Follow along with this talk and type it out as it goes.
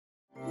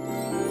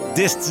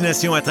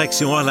Destination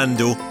Attraction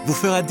Orlando vous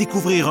fera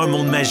découvrir un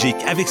monde magique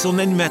avec son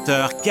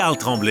animateur Carl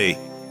Tremblay.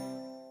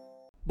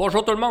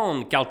 Bonjour tout le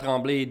monde, Carl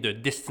Tremblay de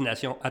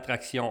Destination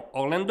Attraction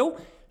Orlando.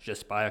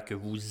 J'espère que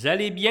vous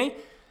allez bien.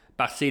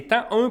 Par ces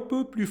temps un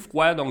peu plus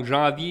froids, donc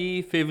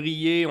janvier,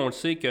 février, on le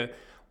sait que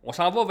on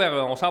s'en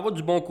va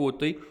du bon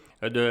côté,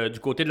 du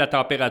côté de la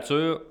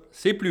température.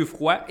 C'est plus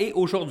froid et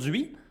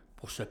aujourd'hui,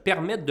 pour se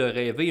permettre de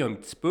rêver un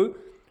petit peu,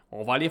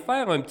 on va aller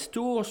faire un petit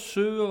tour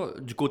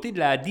du côté de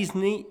la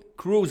Disney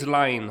Cruise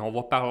Line. On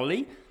va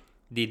parler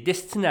des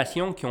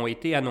destinations qui ont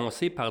été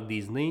annoncées par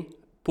Disney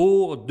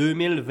pour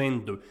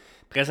 2022.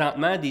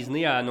 Présentement,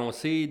 Disney a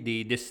annoncé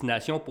des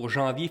destinations pour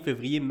janvier,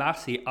 février,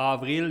 mars et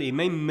avril et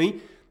même mai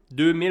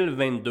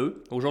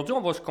 2022. Aujourd'hui, on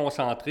va se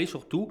concentrer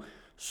surtout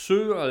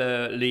sur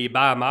les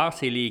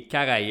Bahamas et les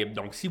Caraïbes.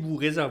 Donc, si vous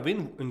réservez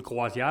une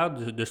croisière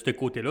de ce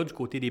côté-là, du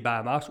côté des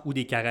Bahamas ou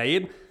des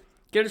Caraïbes,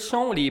 quels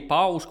sont les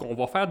ports où on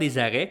va faire des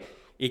arrêts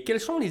et quelles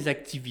sont les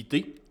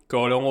activités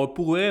qu'on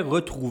pourrait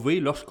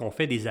retrouver lorsqu'on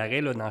fait des arrêts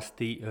là, dans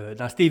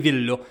ces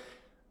villes-là.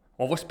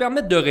 On va se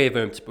permettre de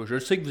rêver un petit peu. Je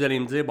sais que vous allez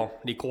me dire, bon,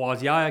 les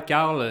croisières,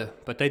 Carl,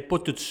 peut-être pas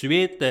tout de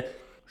suite.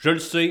 Je le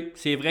sais,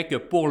 c'est vrai que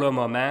pour le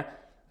moment,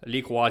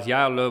 les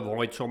croisières là,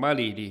 vont être sûrement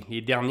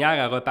les dernières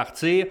à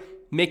repartir,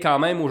 mais quand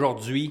même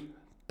aujourd'hui,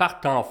 par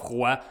temps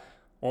froid,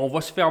 on va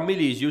se fermer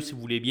les yeux si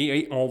vous voulez bien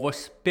et on va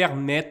se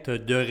permettre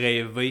de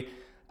rêver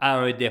à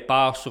un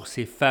départ sur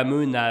ces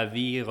fameux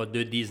navires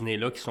de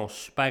Disney-là qui sont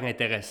super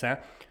intéressants.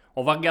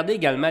 On va regarder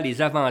également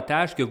les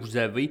avantages que vous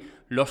avez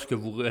lorsque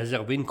vous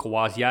réservez une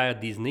croisière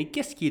Disney.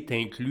 Qu'est-ce qui est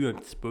inclus un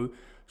petit peu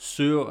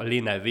sur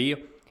les navires?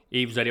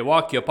 Et vous allez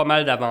voir qu'il y a pas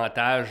mal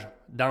d'avantages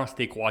dans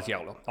ces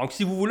croisières-là. Donc,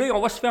 si vous voulez, on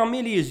va se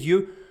fermer les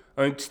yeux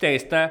un petit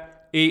instant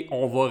et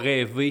on va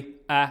rêver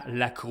à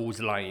la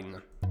Cruise Line.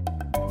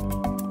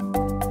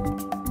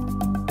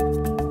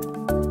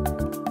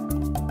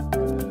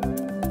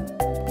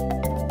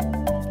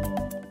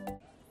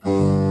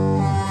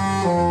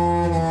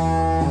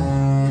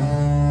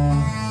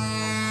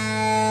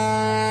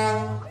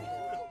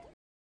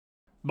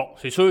 Bon,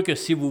 c'est sûr que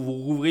si vous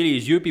rouvrez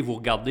les yeux et vous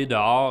regardez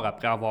dehors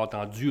après avoir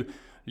entendu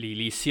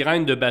les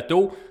sirènes de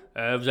bateau,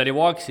 vous allez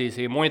voir que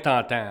c'est moins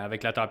tentant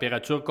avec la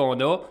température qu'on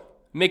a.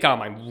 Mais quand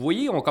même, vous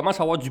voyez, on commence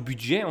à avoir du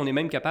budget. On est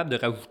même capable de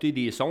rajouter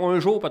des sons. Un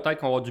jour, peut-être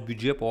qu'on va avoir du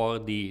budget pour avoir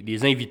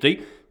des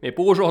invités. Mais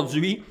pour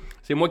aujourd'hui,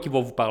 c'est moi qui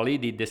vais vous parler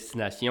des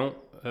destinations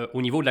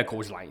au niveau de la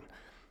Cruise Line.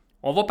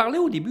 On va parler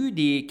au début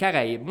des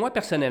Caraïbes. Moi,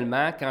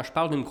 personnellement, quand je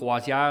parle d'une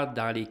croisière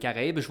dans les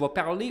Caraïbes, je vais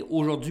parler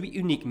aujourd'hui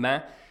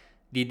uniquement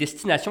des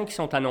destinations qui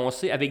sont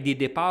annoncées avec des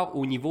départs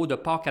au niveau de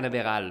Port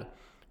Canaveral.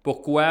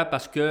 Pourquoi?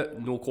 Parce que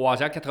nos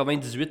croisières,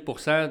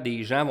 98%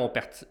 des gens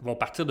vont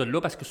partir de là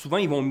parce que souvent,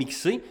 ils vont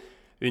mixer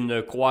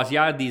une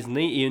croisière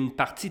Disney et une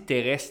partie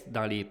terrestre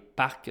dans les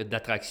parcs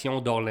d'attractions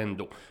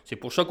d'Orlando. C'est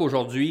pour ça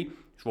qu'aujourd'hui,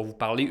 je vais vous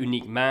parler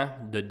uniquement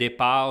de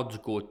départ du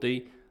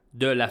côté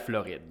de la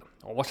Floride.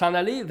 On va s'en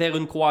aller vers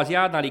une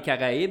croisière dans les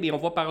Caraïbes et on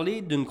va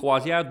parler d'une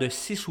croisière de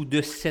 6 ou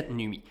de 7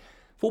 nuits.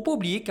 Il ne faut pas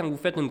oublier que quand vous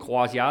faites une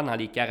croisière dans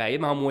les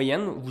Caraïbes, en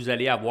moyenne, vous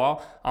allez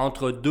avoir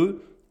entre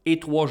 2 et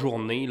 3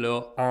 journées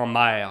là, en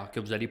mer que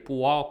vous allez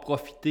pouvoir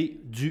profiter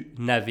du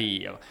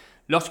navire.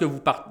 Lorsque vous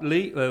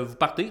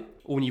partez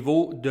au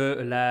niveau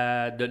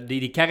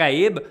des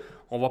Caraïbes,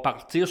 on va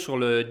partir sur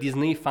le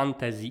Disney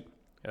Fantasy,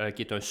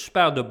 qui est un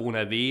super de beau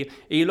navire.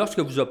 Et lorsque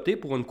vous optez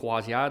pour une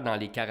croisière dans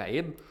les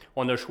Caraïbes,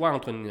 on a le choix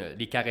entre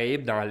les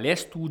Caraïbes dans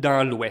l'Est ou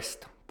dans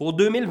l'Ouest. Pour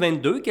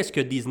 2022, qu'est-ce que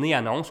Disney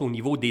annonce au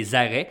niveau des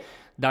arrêts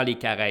dans les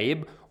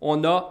Caraïbes?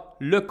 On a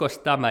le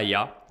Costa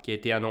Maya qui a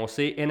été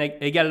annoncé,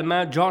 et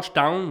également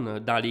Georgetown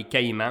dans les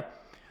Caïmans.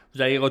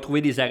 Vous allez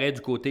retrouver des arrêts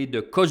du côté de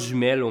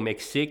Cozumel au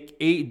Mexique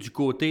et du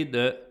côté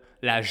de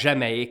la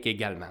Jamaïque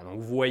également. Donc,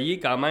 vous voyez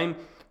quand même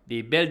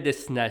des belles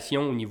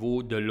destinations au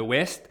niveau de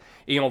l'Ouest.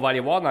 Et on va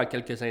aller voir dans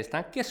quelques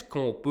instants qu'est-ce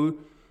qu'on peut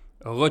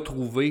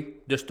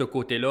retrouver de ce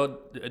côté-là,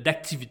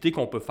 d'activités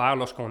qu'on peut faire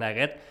lorsqu'on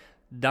arrête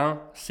dans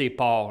ces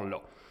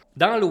ports-là.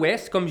 Dans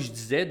l'Ouest, comme je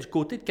disais, du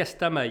côté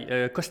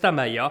de Costa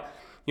Maya,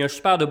 il y a un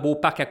super de beau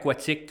parc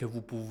aquatique que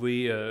vous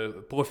pouvez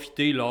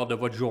profiter lors de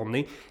votre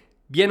journée.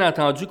 Bien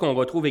entendu qu'on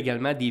retrouve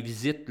également des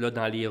visites là,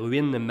 dans les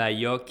ruines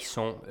Maya qui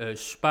sont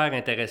super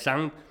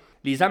intéressantes.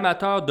 Les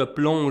amateurs de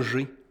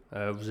plongée,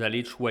 vous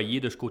allez choyer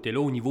de ce côté-là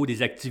au niveau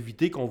des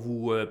activités qu'on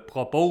vous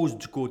propose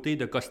du côté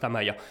de Costa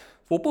Maya.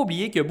 Il ne faut pas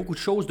oublier qu'il y a beaucoup de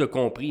choses de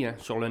compris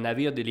sur les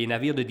navires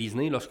de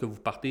Disney lorsque vous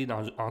partez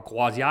en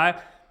croisière.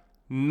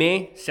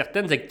 Mais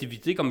certaines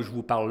activités, comme je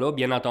vous parle là,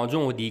 bien entendu,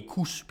 ont des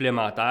coûts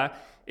supplémentaires.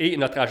 Et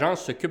notre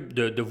agence s'occupe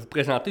de vous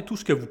présenter tout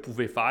ce que vous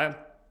pouvez faire.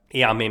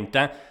 Et en même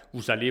temps,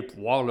 vous allez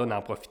pouvoir là,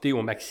 en profiter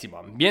au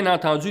maximum. Bien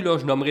entendu, là,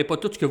 je nommerai pas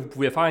tout ce que vous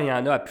pouvez faire. Il y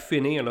en a à pu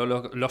finir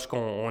là,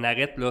 lorsqu'on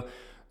arrête là,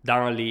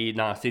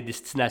 dans ces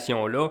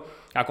destinations-là.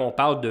 Quand on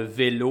parle de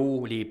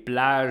vélo, les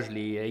plages,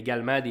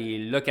 également des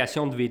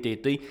locations de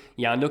VTT,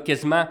 il y en a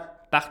quasiment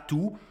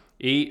partout.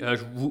 Et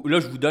je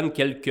vous donne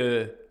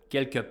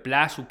quelques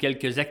places ou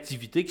quelques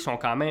activités qui sont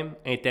quand même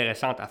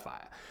intéressantes à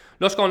faire.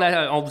 Lorsqu'on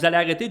vous allez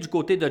arrêter du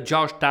côté de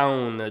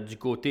Georgetown, du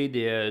côté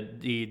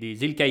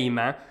des îles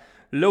Caïmans,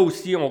 Là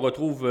aussi, on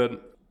retrouve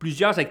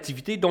plusieurs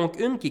activités, donc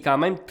une qui est quand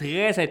même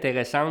très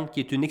intéressante, qui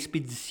est une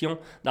expédition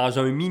dans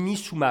un mini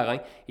sous-marin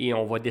et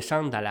on va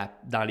descendre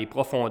dans les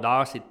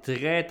profondeurs. C'est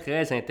très,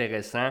 très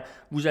intéressant.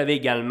 Vous avez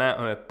également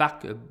un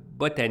parc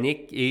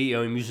botanique et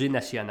un musée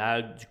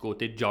national du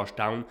côté de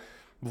Georgetown.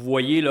 Vous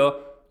voyez là,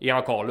 et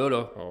encore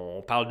là,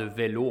 on parle de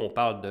vélo, on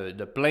parle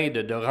de plein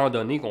de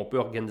randonnées qu'on peut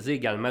organiser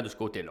également de ce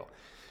côté-là.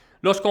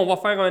 Lorsqu'on va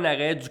faire un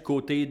arrêt du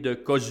côté de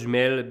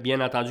Cozumel,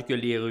 bien entendu que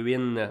les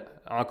ruines,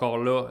 encore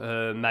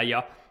là,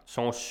 Maya,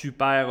 sont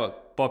super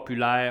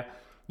populaires.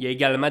 Il y a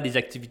également des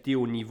activités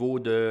au niveau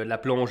de la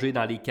plongée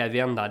dans les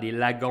cavernes, dans les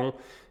lagons.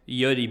 Il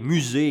y a des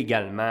musées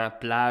également,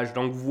 plages.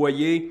 Donc, vous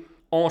voyez,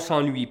 on ne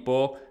s'ennuie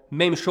pas.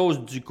 Même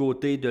chose du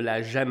côté de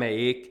la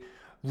Jamaïque.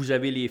 Vous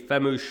avez les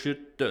fameuses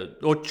chutes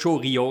Ocho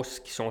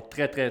Rios qui sont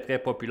très, très, très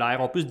populaires.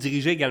 On peut se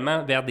diriger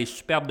également vers des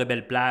superbes de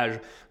belles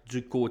plages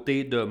du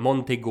côté de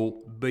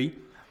Montego Bay.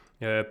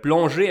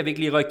 Plonger avec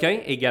les requins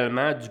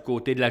également du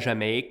côté de la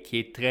Jamaïque qui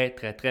est très,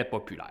 très, très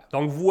populaire.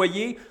 Donc, vous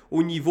voyez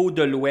au niveau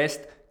de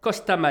l'ouest,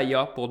 Costa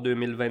Maya pour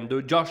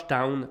 2022,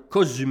 Georgetown,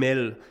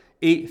 Cozumel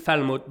et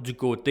Falmouth du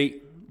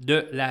côté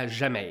de la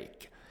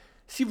Jamaïque.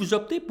 Si vous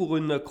optez pour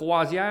une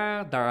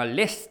croisière dans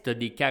l'est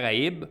des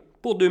Caraïbes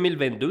pour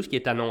 2022, ce qui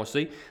est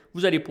annoncé,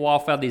 vous allez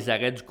pouvoir faire des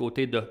arrêts du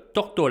côté de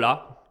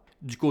Tortola,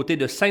 du côté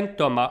de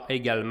Saint-Thomas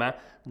également,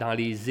 dans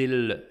les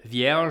îles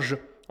Vierges.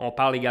 On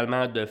parle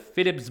également de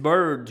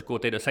Philipsburg du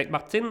côté de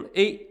Sainte-Martine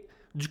et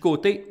du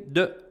côté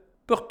de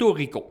Porto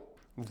Rico.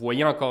 Vous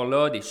voyez encore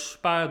là des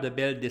super de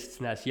belles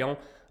destinations.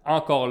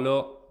 Encore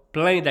là,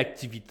 plein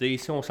d'activités.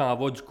 Si on s'en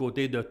va du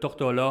côté de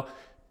Tortola,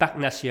 Parc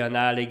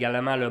national,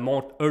 également le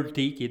Mont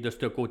Hurty qui est de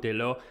ce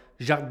côté-là,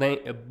 jardin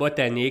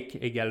botanique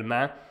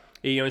également,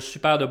 et un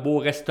super de beau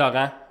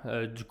restaurant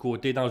du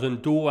côté dans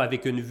une tour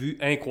avec une vue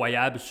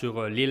incroyable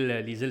sur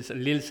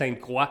l'île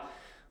Sainte-Croix.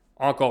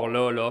 Encore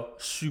là,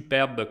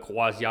 superbe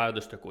croisière de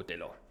ce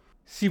côté-là.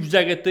 Si vous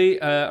arrêtez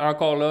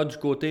encore là du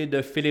côté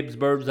de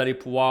Philipsburg, vous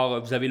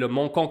avez le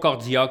mont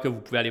Concordia que vous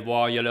pouvez aller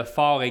voir. Il y a le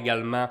fort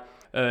également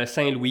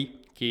Saint-Louis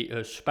qui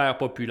est super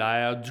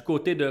populaire. Du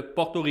côté de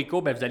Porto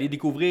Rico, vous allez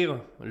découvrir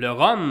le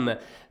rhum,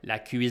 la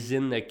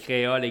cuisine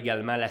créole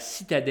également, la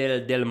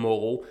citadelle d'El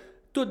Moro.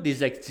 Toutes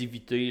des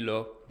activités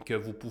là, que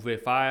vous pouvez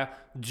faire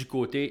du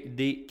côté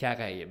des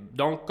Caraïbes.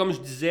 Donc, comme je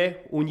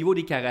disais, au niveau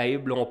des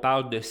Caraïbes, là, on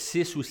parle de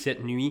 6 ou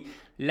 7 nuits.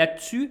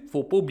 Là-dessus, il ne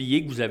faut pas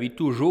oublier que vous avez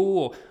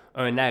toujours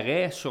un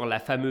arrêt sur la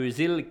fameuse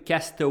île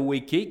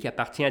Castaway Cay qui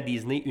appartient à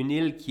Disney, une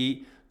île qui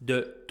est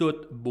de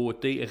toute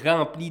beauté,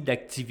 remplie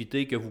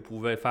d'activités que vous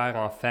pouvez faire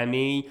en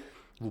famille.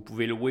 Vous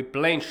pouvez louer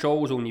plein de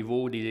choses au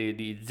niveau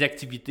des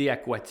activités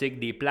aquatiques,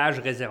 des plages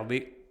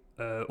réservées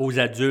aux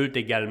adultes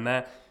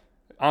également.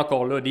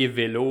 Encore là, des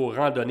vélos,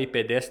 randonnées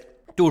pédestres.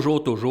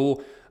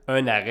 Toujours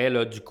un arrêt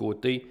là, du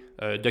côté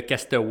de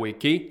Castaway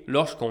Cay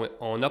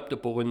lorsqu'on opte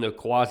pour une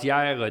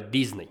croisière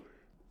Disney.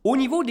 Au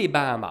niveau des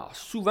Bahamas,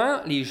 souvent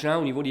les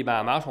gens au niveau des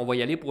Bahamas, on va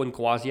y aller pour une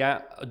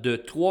croisière de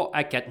 3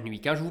 à 4 nuits.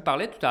 Quand je vous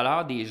parlais tout à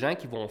l'heure des gens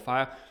qui vont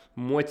faire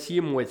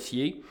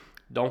moitié-moitié,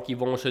 donc ils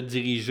vont se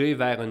diriger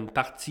vers une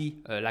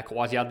partie, la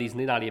croisière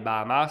Disney dans les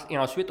Bahamas, et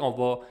ensuite on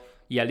va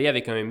y aller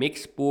avec un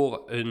mix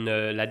pour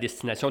la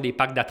destination des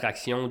parcs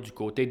d'attractions du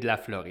côté de la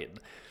Floride.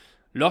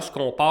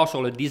 Lorsqu'on part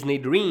sur le Disney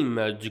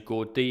Dream du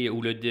côté,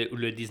 ou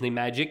le Disney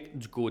Magic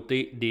du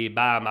côté des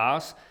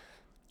Bahamas,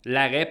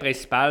 l'arrêt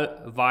principal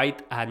va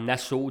être à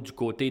Nassau du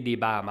côté des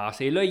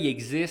Bahamas. Et là, il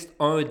existe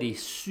un des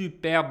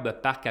superbes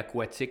parcs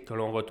aquatiques que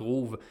l'on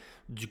retrouve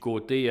du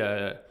côté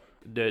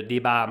des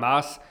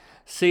Bahamas.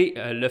 C'est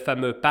le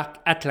fameux parc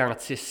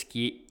Atlantis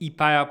qui est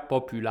hyper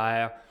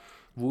populaire.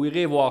 Vous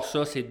irez voir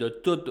ça, c'est de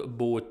toute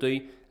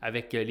beauté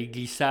avec les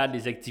glissades,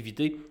 les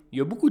activités. Il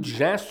y a beaucoup de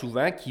gens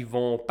souvent qui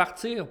vont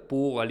partir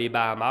pour les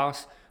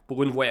Bahamas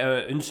pour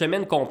une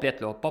semaine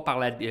complète, là, pas par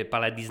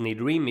la Disney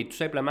Dream, mais tout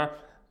simplement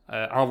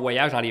en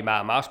voyage dans les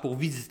Bahamas pour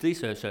visiter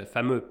ce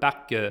fameux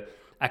parc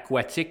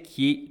aquatique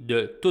qui est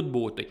de toute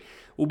beauté.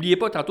 N'oubliez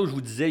pas, tantôt je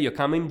vous disais, il y a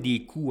quand même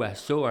des coûts à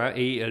ça, hein,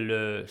 et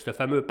ce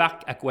fameux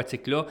parc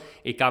aquatique-là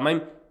est quand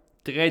même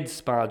très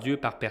dispendieux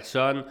par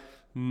personne,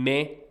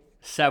 mais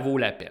ça vaut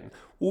la peine.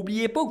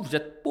 N'oubliez pas que vous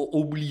n'êtes pas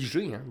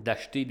obligé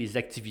d'acheter des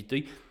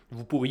activités.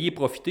 Vous pourriez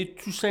profiter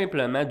tout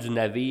simplement du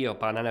navire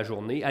pendant la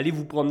journée. Allez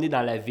vous promener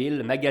dans la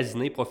ville,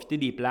 magasiner, profiter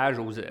des plages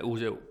aux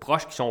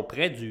proches qui sont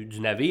près du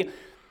navire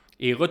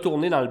et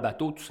retourner dans le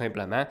bateau tout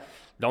simplement.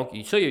 Donc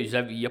ça, il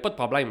n'y a pas de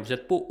problème. Vous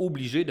n'êtes pas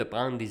obligé de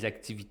prendre des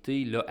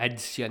activités là,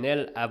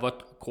 additionnelles à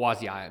votre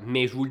croisière.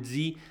 Mais je vous le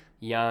dis,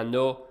 il y a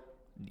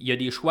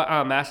des choix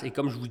en masse et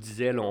comme je vous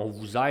disais, là, on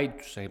vous aide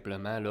tout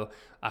simplement là,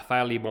 à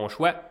faire les bons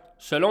choix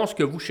selon ce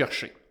que vous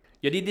cherchez.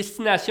 Il y a des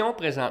destinations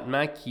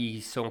présentement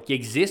qui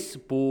existent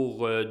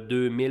pour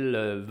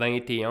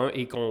 2021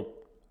 et qu'on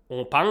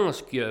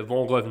pense qu'elles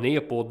vont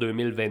revenir pour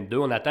 2022.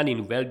 On attend des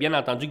nouvelles. Bien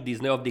entendu que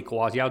Disney offre des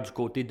croisières du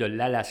côté de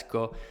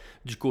l'Alaska,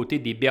 du côté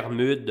des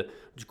Bermudes,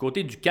 du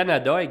côté du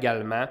Canada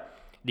également.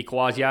 Des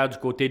croisières du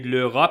côté de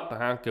l'Europe,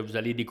 que vous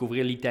allez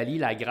découvrir l'Italie,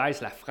 la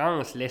Grèce, la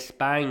France,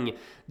 l'Espagne.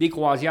 Des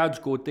croisières du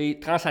côté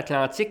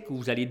transatlantique où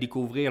vous allez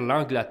découvrir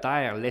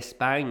l'Angleterre,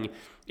 l'Espagne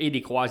et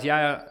des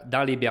croisières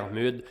dans les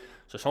Bermudes.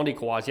 Ce sont des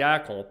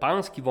croisières qu'on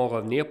pense qu'ils vont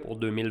revenir pour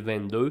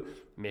 2022,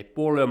 mais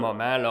pour le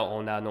moment, là,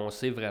 on a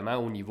annoncé vraiment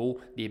au niveau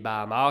des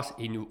Bahamas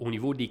et au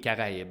niveau des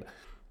Caraïbes.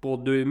 Pour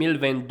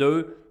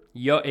 2022,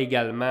 il y a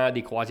également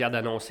des croisières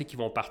d'annoncées qui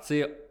vont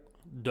partir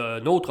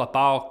d'un autre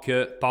port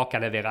que Port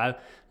Canaveral.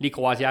 Les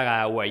croisières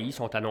à Hawaï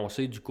sont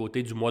annoncées du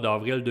côté du mois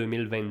d'avril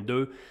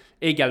 2022.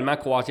 Également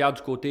croisières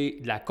du côté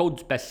de la côte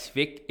du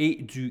Pacifique et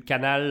du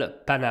canal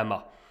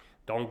Panama.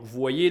 Donc, vous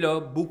voyez là,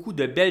 beaucoup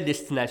de belles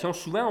destinations.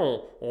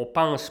 Souvent, on ne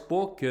pense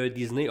pas que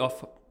Disney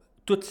offre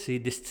toutes ces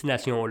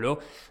destinations-là,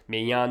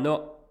 mais il y en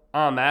a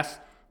en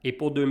masse. Et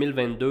pour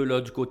 2022,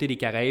 là, du côté des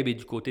Caraïbes et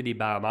du côté des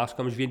Bahamas,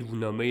 comme je viens de vous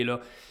nommer,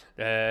 là,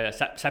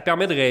 ça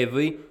permet de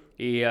rêver.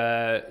 Et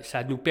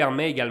ça nous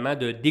permet également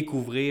de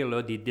découvrir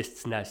là, des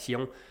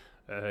destinations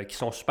qui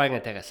sont super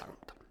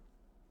intéressantes.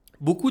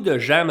 Beaucoup de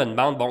gens me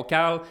demandent, bon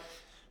Carl,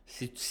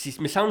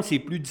 il me semble que c'est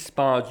plus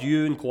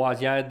dispendieux une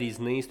croisière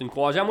Disney. C'est une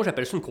croisière, moi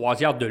j'appelle ça une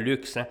croisière de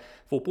luxe.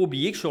 Faut pas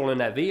oublier que sur le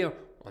navire,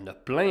 on a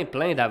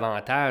plein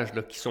d'avantages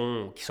là, qui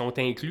sont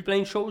inclus, plein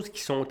de choses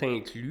qui sont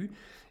inclus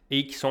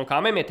et qui sont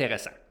quand même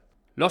intéressants.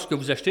 Lorsque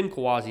vous achetez une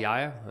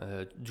croisière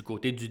du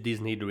côté du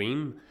Disney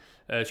Dream,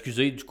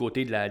 du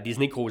côté de la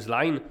Disney Cruise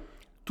Line,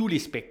 tous les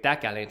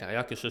spectacles à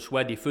l'intérieur, que ce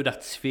soit des feux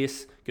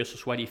d'artifice, que ce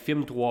soit des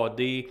films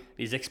 3D,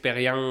 des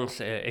expériences,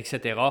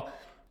 etc.,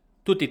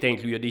 tout est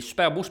inclus. Il y a des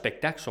super beaux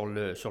spectacles sur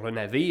le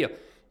navire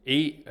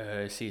et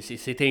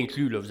c'est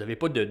inclus. Là. Vous n'avez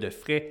pas de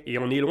frais. Et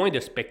on est loin de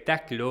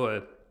spectacles là,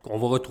 qu'on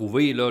va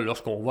retrouver là,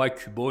 lorsqu'on va à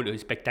Cuba, là, les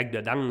spectacles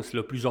de danse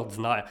là, plus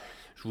ordinaires.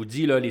 Je vous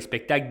dis, là, les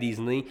spectacles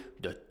Disney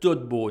de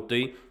toute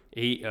beauté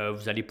et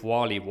vous allez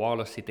pouvoir les voir,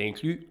 là, c'est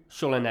inclus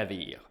sur le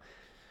navire.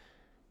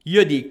 Il y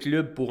a des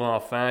clubs pour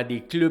enfants, des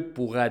clubs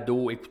pour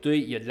ados. Écoutez,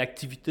 il y a de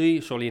l'activité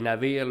sur les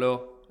navires, là,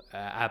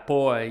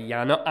 il y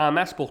en a en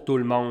masse pour tout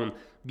le monde.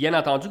 Bien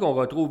entendu qu'on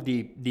retrouve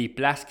des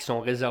places qui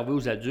sont réservées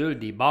aux adultes,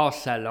 des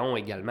bars-salons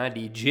également,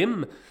 des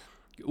gyms,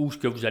 où ce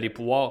que vous allez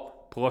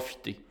pouvoir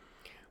profiter.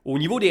 Au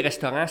niveau des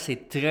restaurants,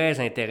 c'est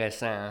très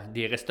intéressant.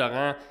 Des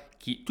restaurants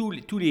qui,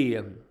 tous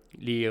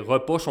les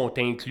repas sont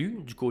inclus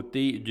du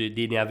côté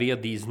des navires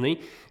Disney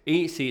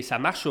et ça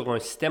marche sur un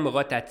système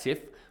rotatif.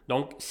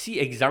 Donc, si,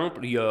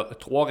 exemple, il y a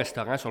 3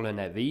 restaurants sur le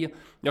navire,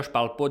 là, je ne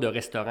parle pas de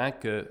restaurants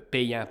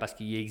payants, parce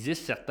qu'il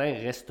existe certains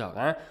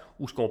restaurants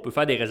où on peut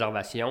faire des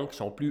réservations qui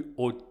sont plus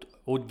haut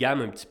de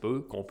gamme un petit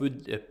peu, qu'on peut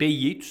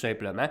payer tout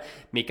simplement.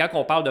 Mais quand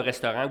on parle de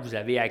restaurants, vous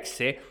avez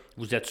accès,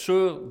 vous êtes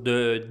sûr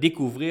de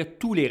découvrir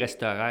tous les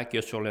restaurants qu'il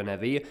y a sur le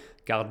navire,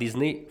 car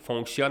Disney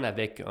fonctionne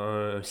avec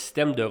un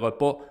système de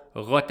repas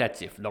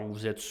rotatif. Donc,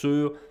 vous êtes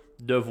sûr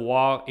de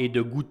voir et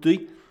de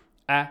goûter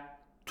à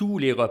tous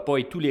les repas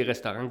et tous les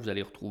restaurants que vous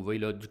allez retrouver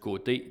là, du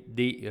côté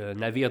des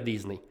navires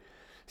Disney.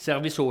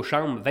 Service aux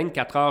chambres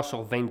 24 heures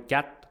sur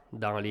 24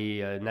 dans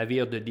les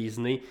navires de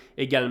Disney.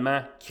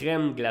 Également,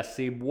 crème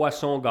glacée,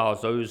 boissons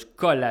gazeuses,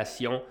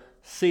 collations.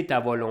 C'est à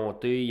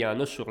volonté. Il y en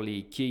a sur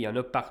les quais, il y en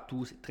a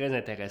partout. C'est très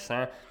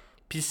intéressant.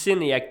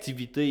 Piscine et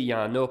activités, il y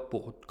en a,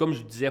 comme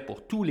je disais,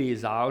 pour tous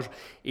les âges.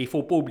 Et il ne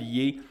faut pas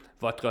oublier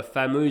votre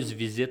fameuse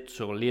visite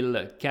sur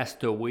l'île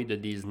Castaway de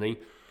Disney.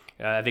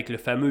 Avec le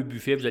fameux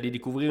buffet, vous allez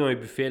découvrir un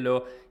buffet là,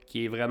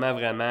 qui est vraiment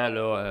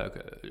là,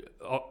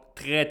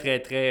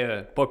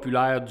 très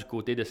populaire du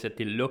côté de cette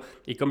île-là.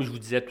 Et comme je vous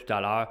disais tout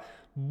à l'heure,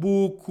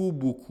 beaucoup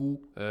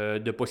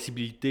de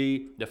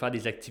possibilités de faire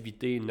des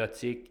activités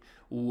nautiques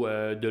ou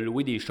de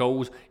louer des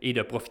choses et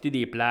de profiter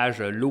des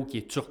plages, l'eau qui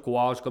est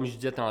turquoise, comme je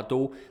disais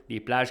tantôt, des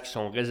plages qui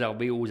sont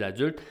réservées aux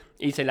adultes.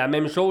 Et c'est la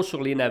même chose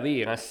sur les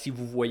navires. Si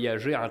vous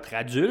voyagez entre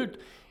adultes,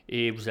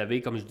 et vous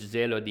avez, comme je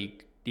disais, là,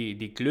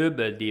 des clubs,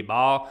 des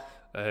bars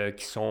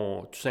qui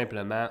sont tout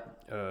simplement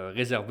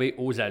réservés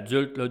aux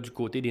adultes là, du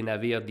côté des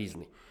navires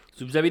Disney.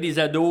 Si vous avez des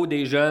ados,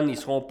 des jeunes, ils ne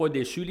seront pas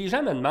déçus. Les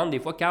gens me demandent des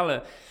fois,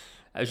 Carl,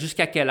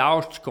 jusqu'à quel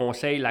âge tu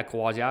conseilles la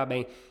croisière?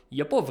 Bien, il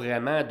n'y a pas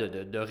vraiment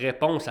de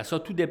réponse à ça,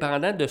 tout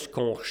dépendant de ce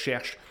qu'on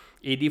recherche.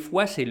 Et des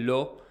fois, c'est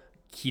là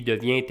qui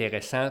devient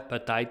intéressant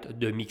peut-être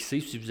de mixer.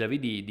 Si vous avez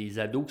des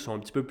ados qui sont un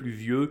petit peu plus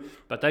vieux,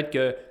 peut-être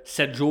que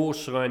 7 jours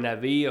sur un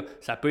navire,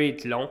 ça peut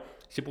être long.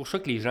 C'est pour ça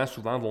que les gens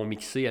souvent vont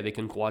mixer avec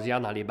une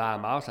croisière dans les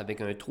Bahamas, avec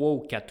un 3 ou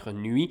 4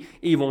 nuits,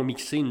 et ils vont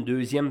mixer une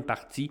deuxième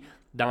partie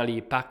dans les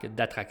parcs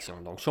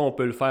d'attractions. Donc ça, on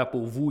peut le faire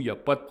pour vous, il n'y a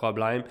pas de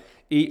problème,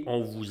 et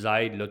on vous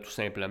aide là, tout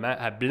simplement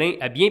à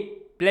bien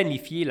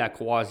planifier la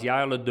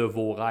croisière là, de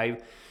vos rêves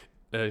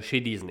chez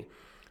Disney.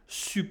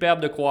 Superbe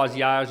de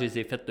croisière, je les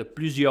ai faites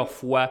plusieurs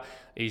fois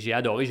et j'ai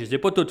adoré. Je ne les ai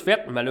pas toutes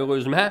faites,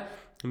 malheureusement,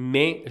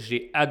 mais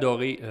j'ai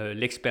adoré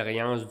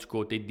l'expérience du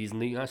côté de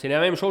Disney. C'est la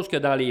même chose que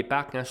dans les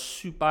parcs.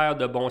 Super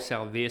de bons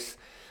services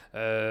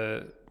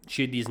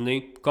chez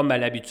Disney, comme à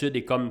l'habitude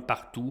et comme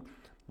partout.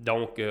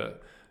 Donc,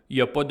 il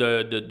n'y a pas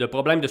de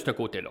problème de ce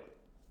côté-là.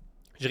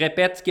 Je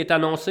répète ce qui est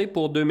annoncé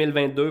pour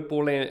 2022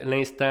 pour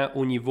l'instant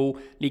au niveau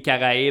des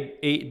Caraïbes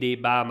et des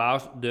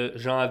Bahamas de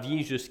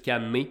janvier jusqu'à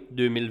mai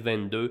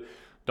 2022.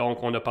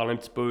 Donc, on a parlé un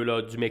petit peu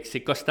là, du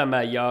Mexique, Costa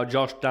Maya,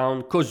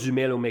 Georgetown,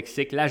 Cozumel au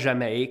Mexique, la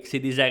Jamaïque. C'est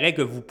des arrêts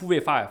que vous pouvez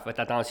faire. Faites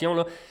attention,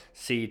 là,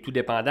 c'est tout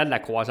dépendant de la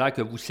croisière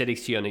que vous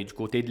sélectionnez. Du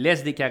côté de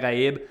l'Est des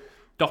Caraïbes,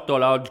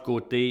 Tortola du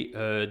côté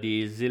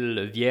des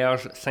îles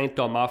Vierges,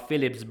 Saint-Thomas,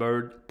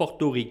 Philipsburg,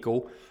 Porto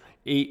Rico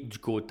et du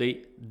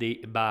côté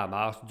des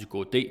Bahamas, du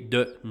côté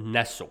de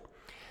Nassau.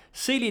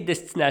 C'est les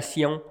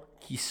destinations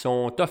qui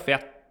sont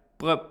offertes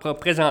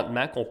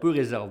présentement, qu'on peut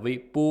réserver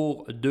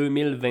pour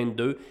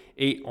 2022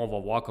 et on va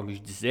voir, comme je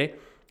disais,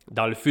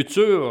 dans le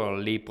futur,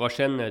 les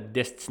prochaines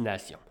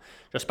destinations.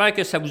 J'espère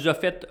que ça vous a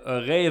fait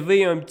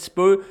rêver un petit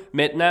peu.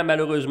 Maintenant,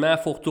 malheureusement, il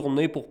faut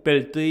retourner pour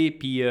pelleter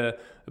puis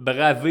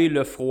braver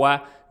le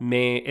froid,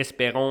 mais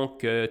espérons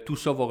que tout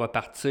ça va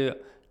repartir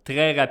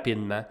très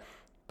rapidement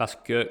parce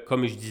que,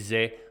 comme je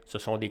disais, ce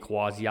sont des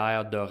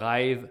croisières de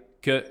rêve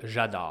que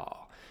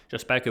j'adore.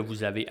 J'espère que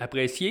vous avez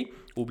apprécié.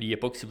 N'oubliez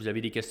pas que si vous avez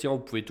des questions,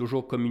 vous pouvez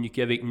toujours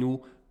communiquer avec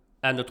nous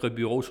à notre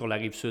bureau sur la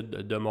Rive-Sud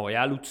de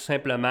Montréal ou tout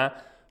simplement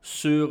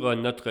sur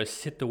notre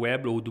site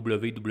web au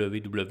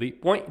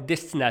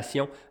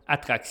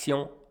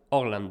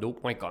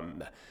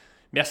www.destinationattractionorlando.com.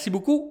 Merci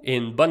beaucoup et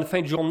une bonne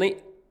fin de journée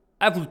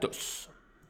à vous tous.